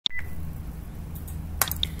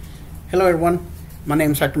Hello everyone, my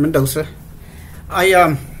name is Xactimate.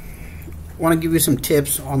 I want to give you some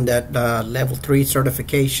tips on that level 3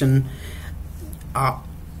 certification. I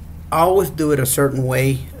always do it a certain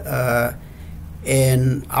way,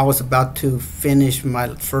 and I was about to finish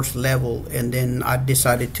my first level, and then I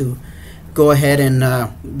decided to go ahead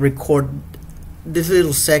and record this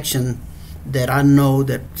little section that I know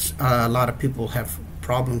that a lot of people have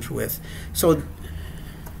problems with. So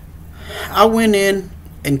I went in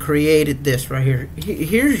and created this right here.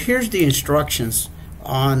 Here's the instructions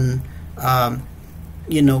on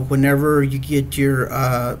whenever you get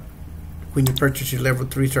your when you purchase your level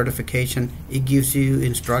 3 certification, it gives you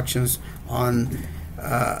instructions on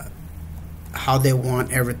how they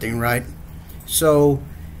want everything, right? So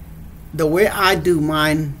the way I do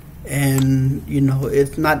mine, and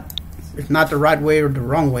it's not the right way or the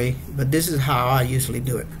wrong way, but this is how I usually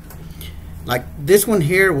do it. Like this one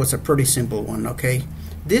here was a pretty simple one, okay?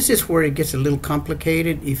 This is where it gets a little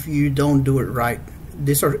complicated if you don't do it right.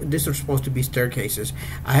 These are supposed to be staircases.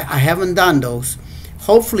 I haven't done those.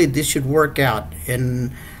 Hopefully this should work out,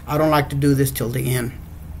 and I don't like to do this till the end.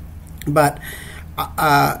 But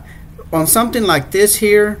on something like this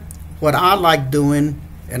here, what I like doing,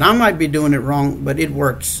 and I might be doing it wrong, but it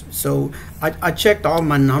works. So I checked all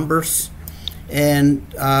my numbers, and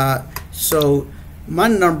so my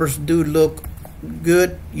numbers do look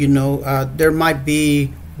good. There might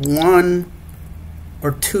be one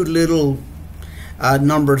or two little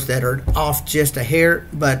numbers that are off just a hair,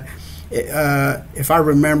 but if I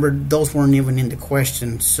remember, those weren't even in the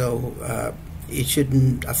question, so it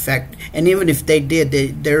shouldn't affect. And even if they did,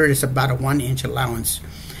 there is about a 1 inch allowance.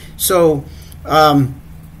 So the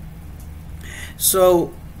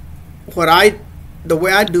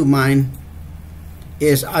way I do mine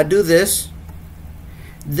is I do this,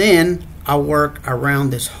 then I work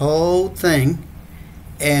around this whole thing,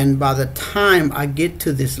 and by the time I get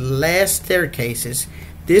to this last staircases,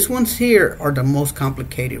 these ones here are the most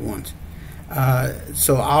complicated ones.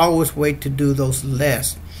 So I always wait to do those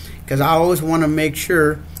last, because I always want to make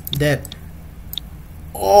sure that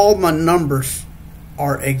all my numbers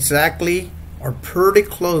are exactly, or pretty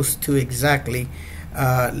close to exactly.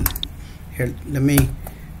 Here, let me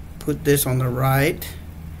put this on the right,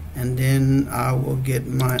 and then I will get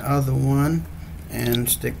my other one and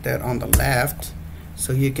stick that on the left,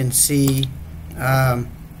 so you can see how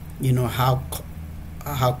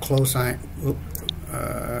close I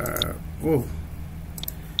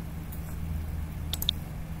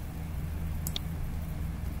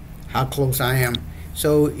how close I am.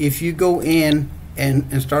 So if you go in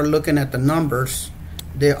and start looking at the numbers,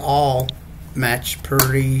 they all match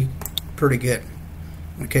pretty good.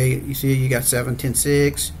 Okay, you see you got 7, 10,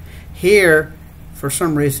 6. Here, for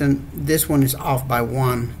some reason, this one is off by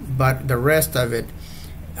 1, but the rest of it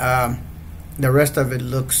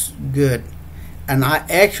looks good. And I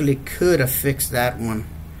actually could have fixed that one,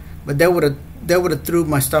 but that would have threw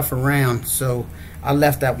my stuff around, so I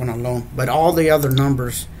left that one alone. But all the other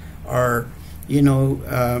numbers are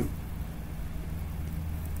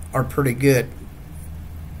are pretty good.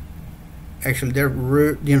 Actually, they're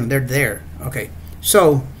there. Okay,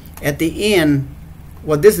 so at the end,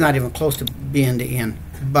 well, this is not even close to being the end,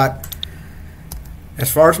 but as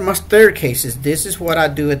far as my staircases, this is what I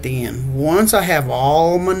do at the end. Once I have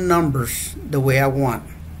all my numbers the way I want,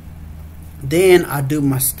 then I do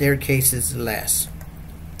my staircases last.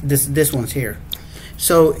 This one's here.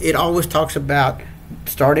 So it always talks about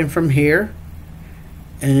starting from here,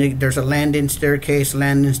 and there's a landing staircase, and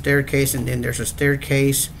then there's a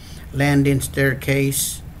staircase, landing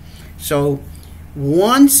staircase. So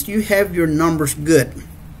once you have your numbers good,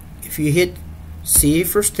 if you hit C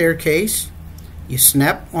for staircase, you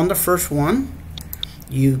snap on the first one,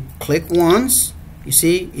 you click once, you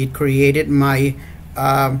see it created my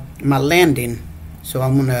my landing. So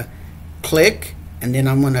I'm gonna click, and then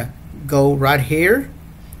I'm gonna go right here,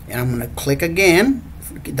 and I'm gonna click again.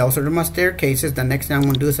 Those are my staircases. The next thing I'm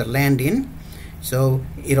gonna do is a landing, so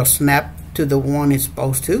it'll snap to the one it's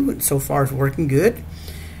supposed to. So far it's working good.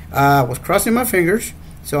 I was crossing my fingers,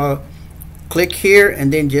 so I'll click here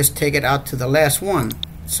and then just take it out to the last one.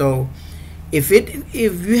 So if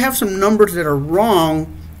you have some numbers that are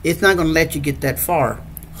wrong, it's not going to let you get that far.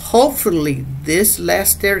 Hopefully this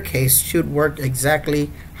last staircase should work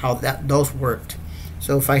exactly how those worked.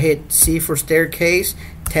 So if I hit C for staircase,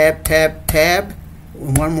 tab, tab, tab,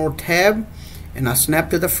 one more tab, and I snap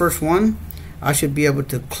to the first one, I should be able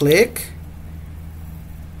to click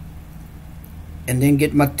and then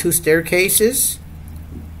get my 2 staircases,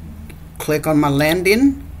 click on my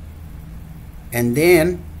landing, and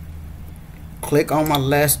then click on my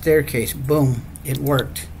last staircase. Boom, it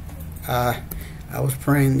worked. I was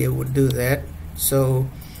praying it would do that. So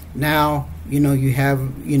now you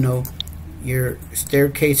have your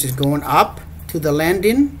staircase is going up to the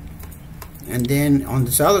landing, and then on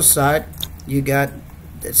this other side you got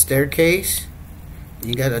that staircase.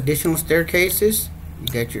 You got additional staircases. You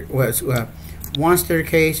got your one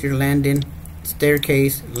staircase, your landing,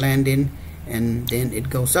 staircase, landing, and then it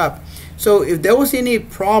goes up. So if there was any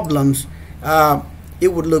problems, it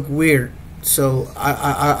would look weird. So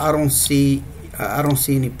I don't see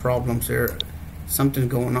any problems there.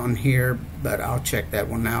 Something's going on here, but I'll check that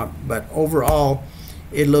one out. But overall,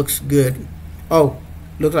 it looks good. Oh,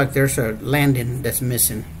 looks like there's a landing that's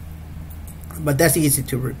missing, but that's easy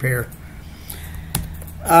to repair.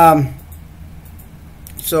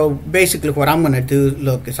 So basically what I'm going to do,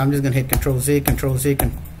 look, is I'm just going to hit Control Z, Control Z,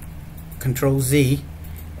 Control Z,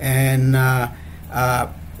 and I'll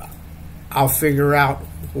figure out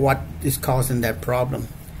what is causing that problem.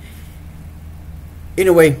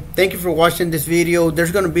 Anyway, thank you for watching this video.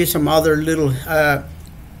 There's going to be some other little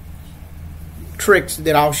tricks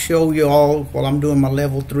that I'll show you all while I'm doing my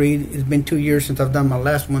level 3. It's been 2 years since I've done my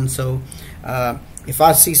last one, so if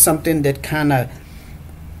I see something that kind of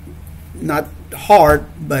not hard,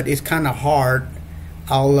 but it's kind of hard,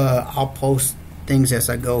 I'll post things as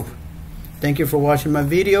I go. Thank you for watching my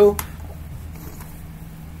video.